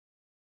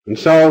And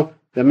so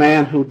the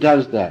man who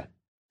does that,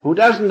 who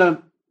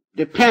doesn't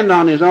depend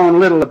on his own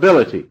little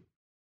ability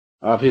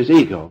of his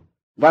ego,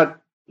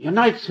 but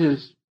unites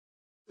his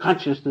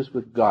consciousness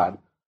with God,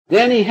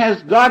 then he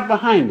has God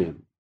behind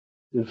him.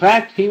 In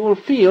fact, he will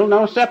feel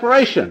no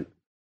separation.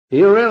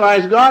 He'll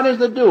realize God is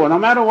the doer. No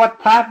matter what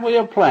part we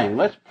are playing,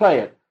 let's play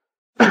it.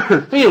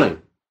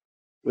 Feeling.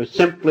 We're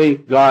simply,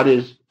 God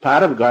is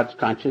part of God's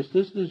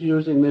consciousness, is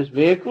using this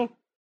vehicle,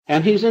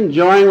 and he's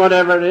enjoying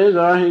whatever it is,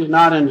 or he's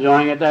not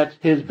enjoying it. That's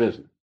his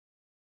business.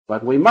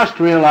 But we must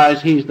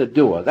realize he's the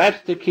doer.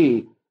 That's the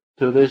key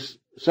to this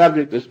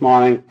subject this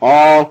morning,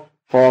 all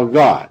for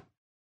God.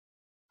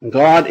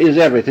 God is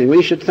everything.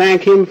 We should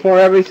thank him for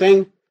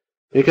everything,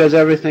 because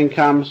everything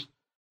comes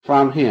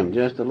from him.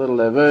 Just a little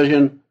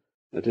diversion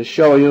to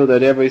show you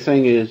that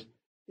everything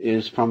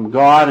is from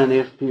God, and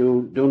if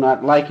you do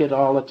not like it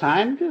all the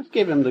time, just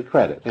give him the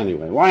credit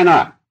anyway. Why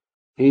not?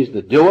 He's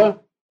the doer.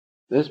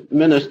 This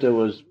minister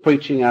was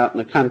preaching out in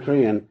the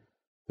country, and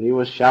he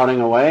was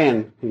shouting away,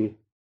 and he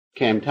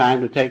came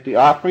time to take the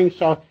offering,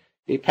 so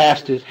he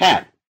passed his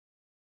hat,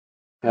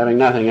 having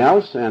nothing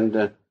else, and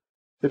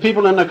the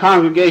people in the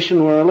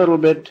congregation were a little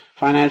bit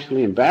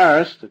financially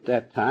embarrassed at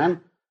that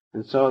time,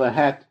 and so the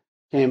hat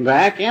came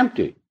back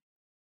empty.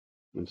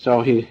 And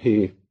so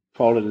he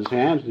folded his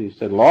hands and he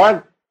said,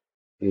 Lord,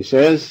 he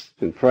says,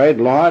 and prayed,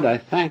 Lord, I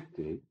thank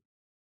thee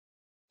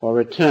for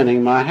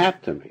returning my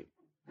hat to me.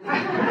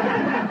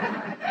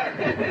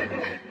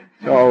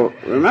 So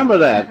remember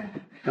that.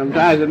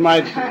 Sometimes it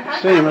might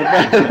seem,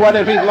 what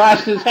if he'd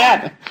lost his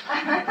hat?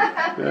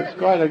 That's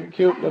quite a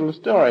cute little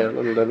story, a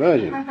little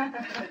diversion.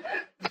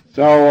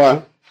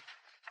 So,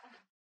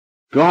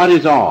 God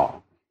is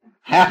all.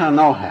 Hat or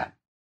no hat.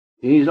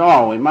 He's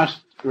all. We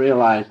must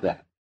realize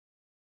that.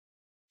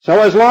 So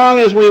as long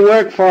as we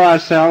work for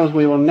ourselves,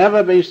 we will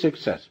never be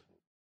successful.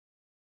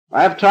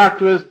 I've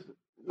talked with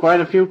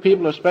quite a few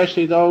people,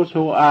 especially those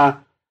who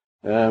are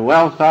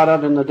well thought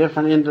of in the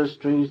different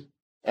industries,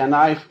 and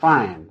I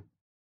find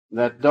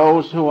that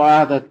those who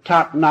are the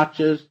top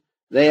notches,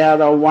 they are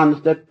the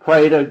ones that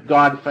pray to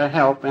God for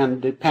help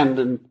and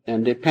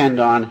depend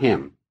on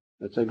him.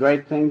 It's a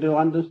great thing to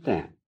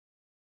understand.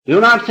 Do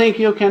not think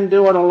you can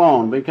do it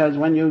alone, because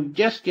when you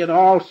just get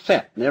all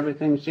set and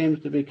everything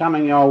seems to be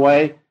coming your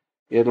way,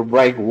 it'll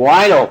break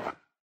wide open.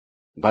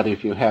 But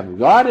if you have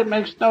God, it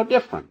makes no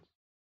difference.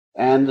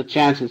 And the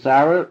chances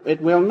are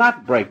it will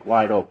not break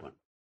wide open,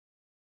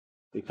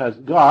 because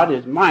God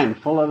is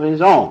mindful of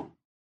his own.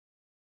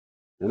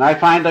 And I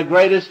find the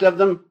greatest of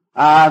them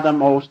are the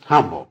most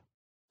humble.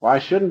 Why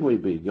shouldn't we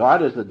be?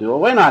 God is the doer.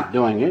 We're not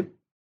doing it.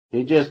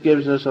 He just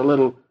gives us a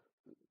little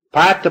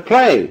part to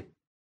play.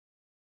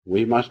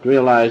 We must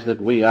realize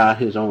that we are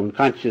his own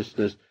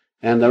consciousness,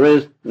 and there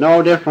is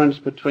no difference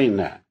between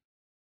that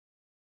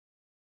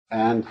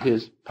and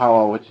his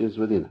power which is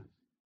within us.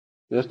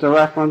 Just a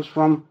reference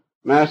from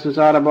Master's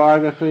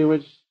autobiography,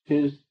 which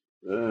his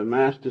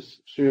Master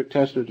Sri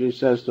Testaji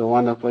says so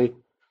wonderfully,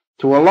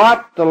 to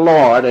allot the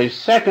Lord a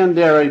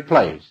secondary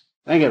place.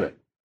 Think of it.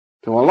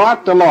 To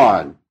allot the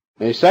Lord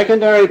a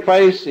secondary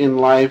place in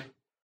life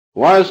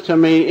was to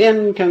me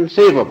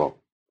inconceivable.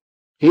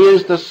 He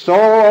is the sole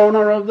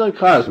owner of the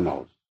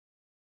cosmos,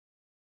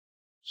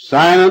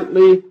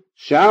 silently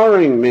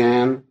showering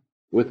man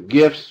with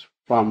gifts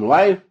from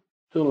life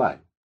to life.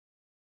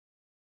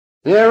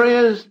 There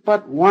is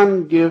but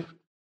one gift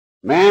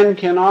man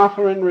can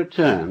offer in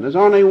return. There's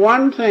only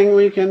one thing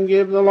we can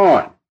give the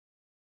Lord,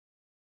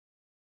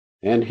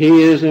 and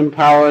he is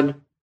empowered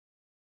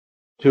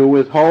to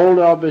withhold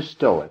or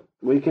bestow it.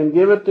 We can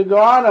give it to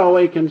God, or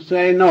we can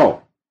say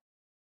no.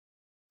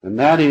 And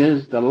that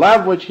is the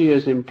love which he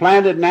has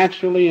implanted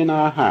naturally in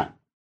our heart.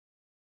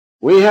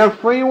 We have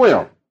free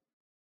will.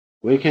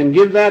 We can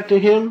give that to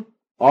him,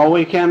 or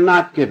we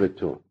cannot give it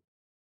to him.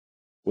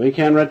 We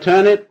can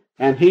return it,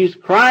 and he's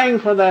crying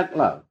for that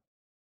love,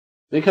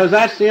 because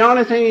that's the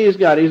only thing he's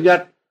got. He's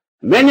got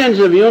millions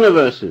of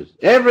universes,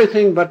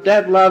 everything but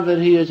that love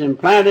that he has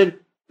implanted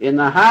in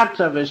the hearts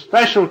of his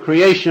special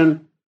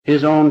creation,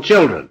 his own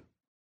children.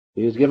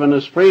 He has given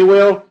us free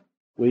will.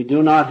 We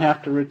do not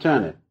have to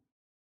return it.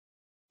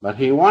 But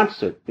he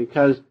wants it,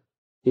 because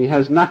he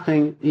has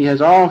nothing, he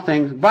has all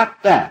things but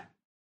that.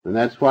 And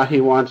that's why he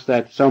wants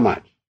that so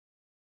much.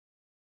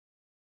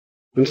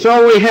 And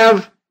so we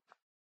have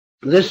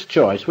this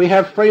choice. We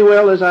have free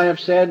will, as I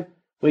have said.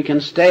 We can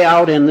stay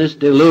out in this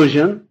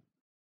delusion,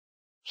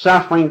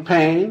 suffering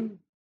pain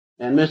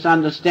and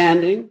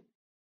misunderstanding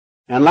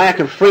and lack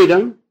of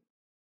freedom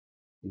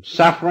and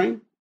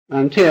suffering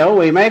until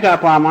we make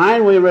up our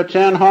mind we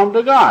return home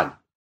to God,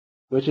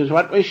 which is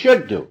what we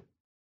should do.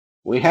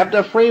 We have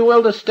the free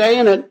will to stay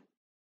in it,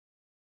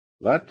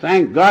 but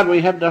thank God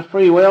we have the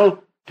free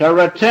will to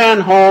return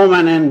home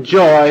and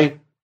enjoy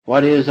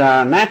what is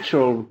our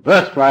natural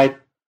birthright,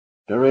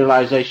 the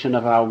realization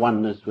of our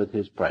oneness with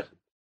his presence.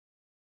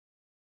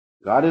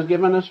 God has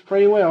given us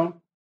free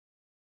will.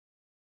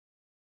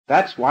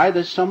 That's why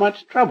there's so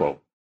much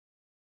trouble.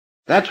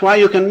 That's why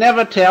you can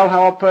never tell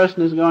how a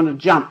person is going to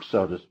jump,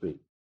 so to speak.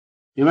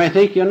 You may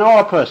think you know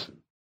a person,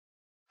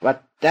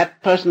 but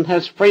that person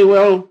has free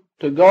will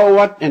to go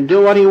and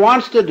do what he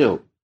wants to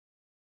do.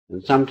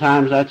 And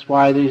sometimes that's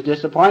why these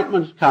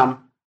disappointments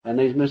come and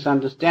these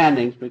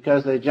misunderstandings,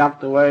 because they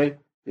jumped the way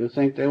you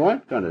think they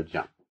weren't going to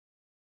jump.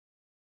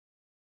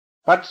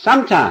 But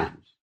sometimes,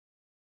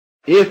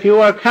 if you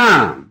are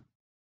calm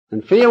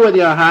and feel with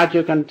your heart,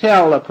 you can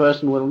tell a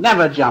person will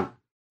never jump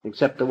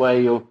except the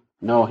way you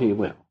know he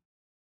will.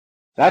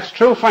 That's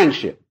true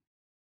friendship.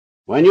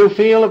 When you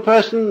feel a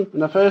person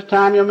the first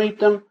time you meet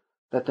them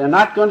that they're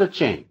not going to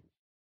change,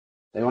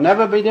 they will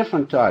never be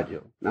different toward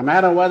you, no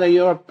matter whether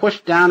you're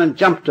pushed down and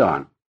jumped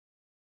on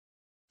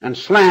and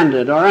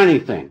slandered or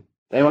anything.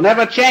 They will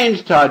never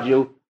change toward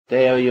you.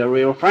 They are your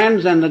real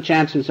friends, and the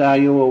chances are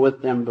you were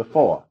with them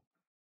before.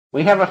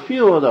 We have a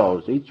few of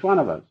those, each one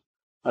of us,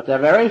 but they're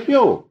very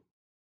few.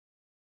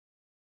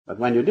 But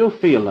when you do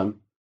feel them,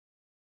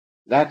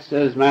 that's,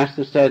 as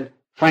Master said,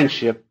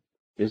 friendship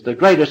is the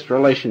greatest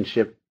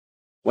relationship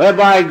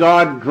whereby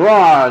God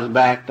draws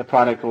back the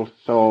prodigal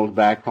souls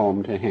back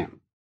home to Him.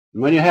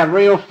 And when you have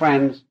real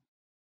friends,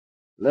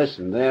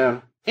 listen,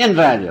 they're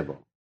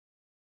invaluable.